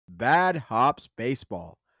Bad Hops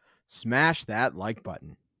Baseball. Smash that like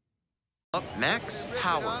button. Up Max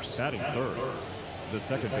Powers. Batting third, the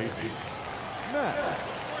second baseman, Max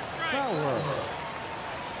Powers.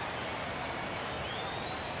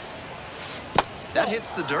 That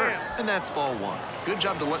hits the dirt, and that's ball one. Good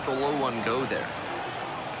job to let the low one go there.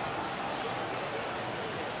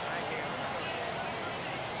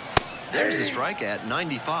 There's a strike at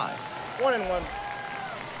 95. 1-1.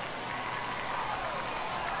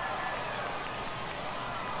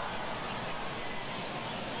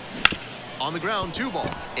 On the ground, 2-ball,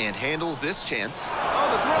 and handles this chance. Oh,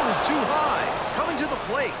 the throw is too high. Coming to the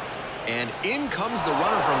plate. And in comes the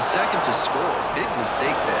runner from second to score. Big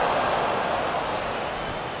mistake there.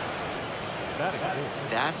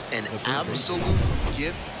 That's an absolute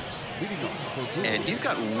gift. And he's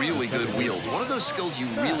got really good wheels. One of those skills you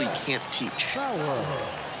really can't teach.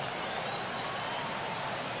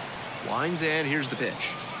 Winds, and here's the pitch.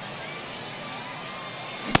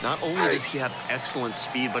 Not only does he have excellent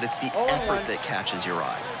speed, but it's the effort that catches your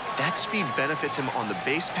eye. That speed benefits him on the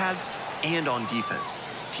base paths and on defense.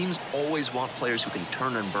 Teams always want players who can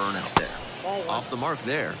turn and burn out there. Off the mark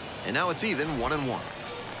there, and now it's even 1-1.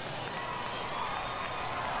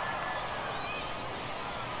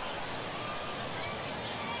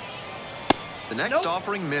 The next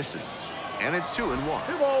offering misses, and it's 2-1.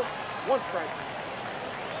 2-1 strike.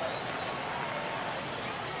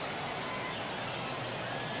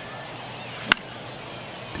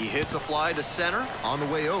 He hits a fly to center on the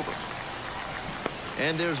way over.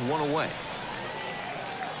 And there's one away.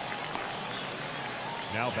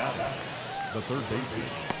 Now batting, the third baseman,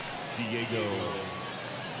 Diego.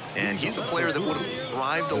 And he's a player that would have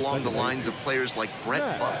thrived along the lines of players like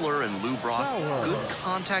Brett Butler and Lou Brock. Good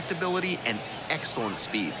contact ability and excellent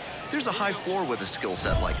speed. There's a high floor with a skill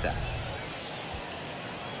set like that.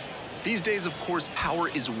 These days, of course, power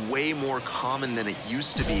is way more common than it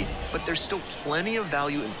used to be, but there's still plenty of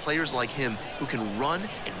value in players like him who can run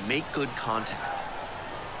and make good contact.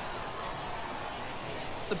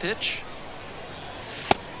 The pitch.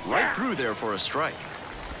 Right through there for a strike.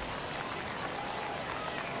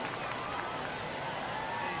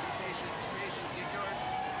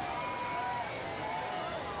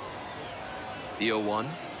 The 0-1.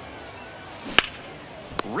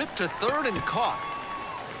 Ripped to third and caught.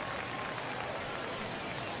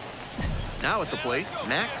 Now at the plate,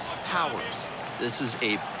 Max Powers. This is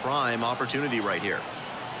a prime opportunity right here.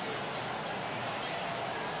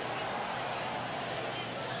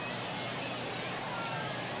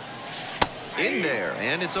 In there,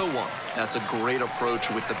 and it's 0-1. That's a great approach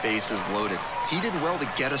with the bases loaded. He did well to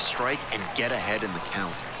get a strike and get ahead in the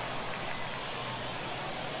count.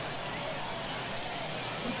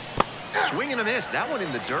 Swing and a miss. That one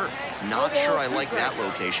in the dirt. Not sure I like that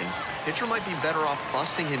location. Pitcher might be better off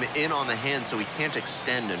busting him in on the hand so he can't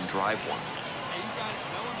extend and drive one.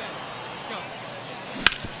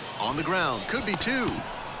 On the ground. Could be 2.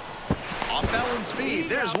 Off balance speed.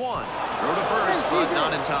 There's 1. Throw to first, but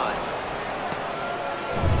not in time.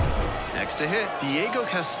 Next to hit, Diego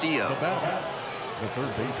Castillo. The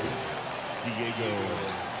third baseman, Diego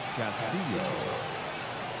Castillo.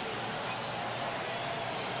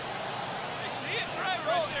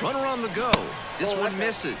 Runner on the go. This one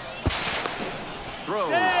misses. Throw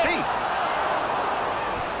safe.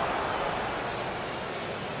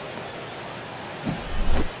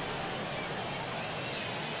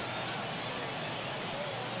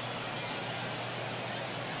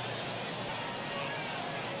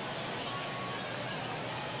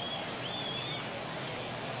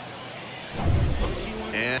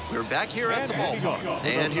 And we're back here at the ballpark.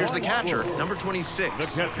 And here's the catcher, number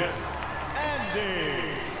 26. The catcher,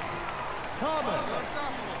 Andy Thomas.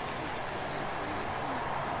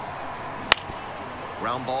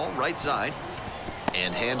 Ground ball, right side.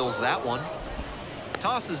 And handles that one.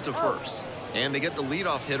 Tosses to first. And they get the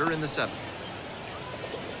leadoff hitter in the 7th.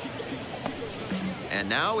 And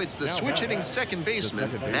now it's the switch-hitting second baseman,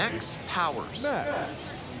 Max Powers. Max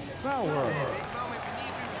Powers.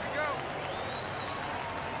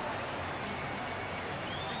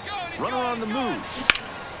 Runner on the move.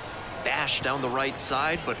 Bash down the right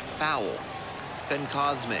side, but foul. Ben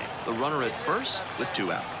Cosme, the runner at first with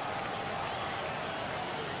 2 out.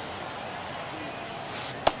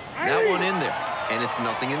 That one in there, and it's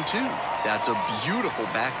 0-2. That's a beautiful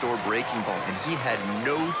backdoor breaking ball, and he had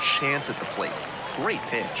no chance at the plate. Great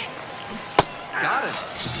pitch. Got it.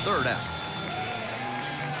 3rd out.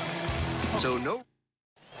 So no.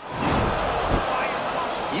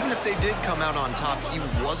 Even if they did come out on top, he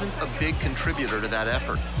wasn't a big contributor to that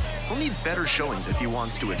effort. He'll need better showings if he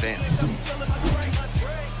wants to advance.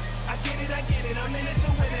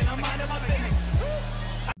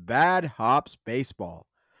 Bad Hops Baseball.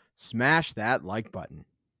 Smash that like button.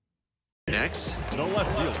 Next, The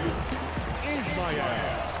left fielder,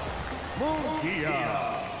 Ismael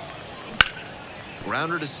Munguia.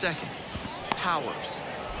 grounder to second. Powers.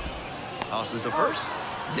 Tosses to first.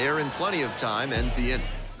 There in plenty of time, ends the inning.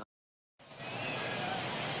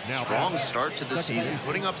 Now Strong back. start to the season,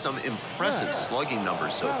 putting up some impressive slugging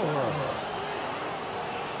numbers so far.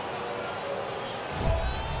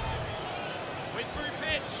 Wait for your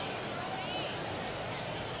pitch.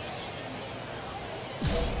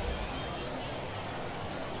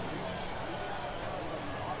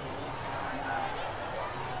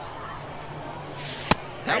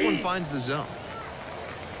 That one finds the zone.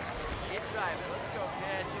 Get driving. Let's go,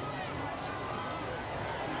 kid.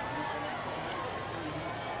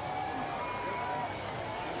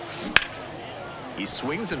 He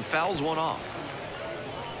swings and fouls one off.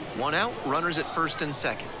 One out, runners at first and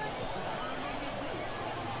second.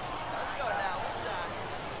 Let's go now.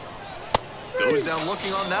 Goes down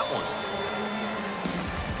looking on that one.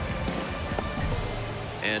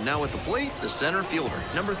 And now at the plate, the center fielder,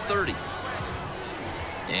 number 30.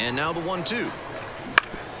 And now the 1-2.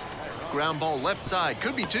 Ground ball left side,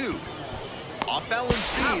 could be two. Off balance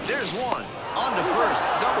speed, there's one. On to first,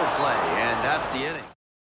 double play, and that's the inning.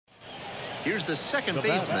 Here's the second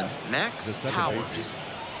baseman, Max Powers.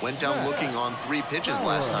 Went down looking on 3 pitches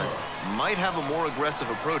last time. Might have a more aggressive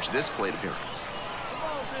approach this plate appearance. Come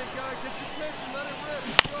on, big guy. Get your pitch and let it rip.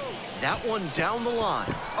 Let's go. That one down the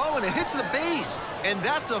line. Oh, and it hits the base. And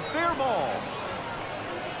that's a fair ball.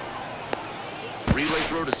 Relay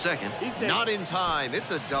throw to second. Not in time.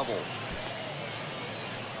 It's a double.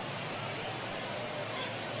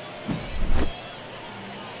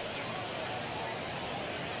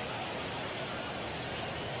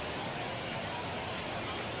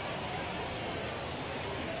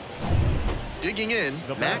 Digging in,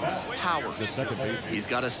 Max Powers. The second baseman. He's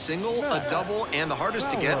got a single, a double, and the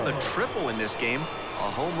hardest to get, a triple in this game.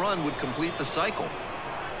 A home run would complete the cycle.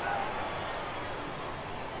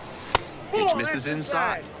 Pitch misses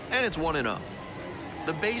inside, and it's 1-0.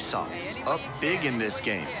 The Bay Sox up big in this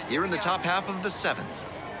game, here in the top half of the 7th.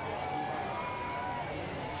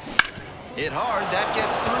 Hit hard, that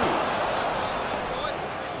gets through.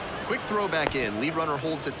 Quick throw back in, lead runner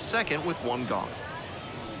holds at second with 1 gone.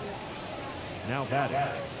 Now batting,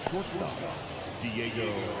 shortstop, Diego.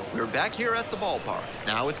 We're back here at the ballpark.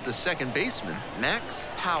 Now it's the second baseman, Max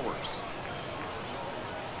Powers.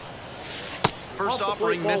 First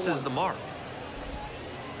offering misses the mark.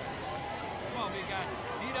 Come on, big guy.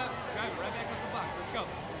 Seat up. Drive it right back up the box. Let's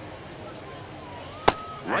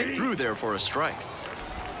go. Right through there for a strike.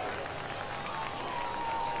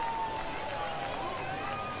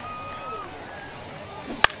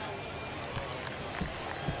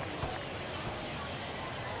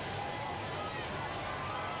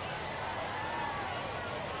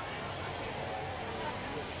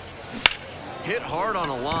 Hit hard on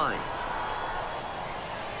a line.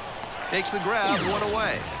 Makes the grab, 1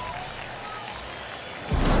 away.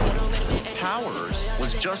 Powers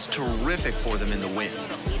was just terrific for them in the win.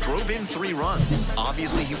 Drove in 3 runs.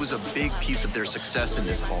 Obviously, he was a big piece of their success in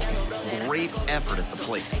this ballgame. Great effort at the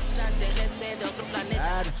plate.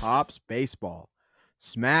 Bad Hops Baseball.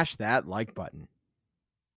 Smash that like button.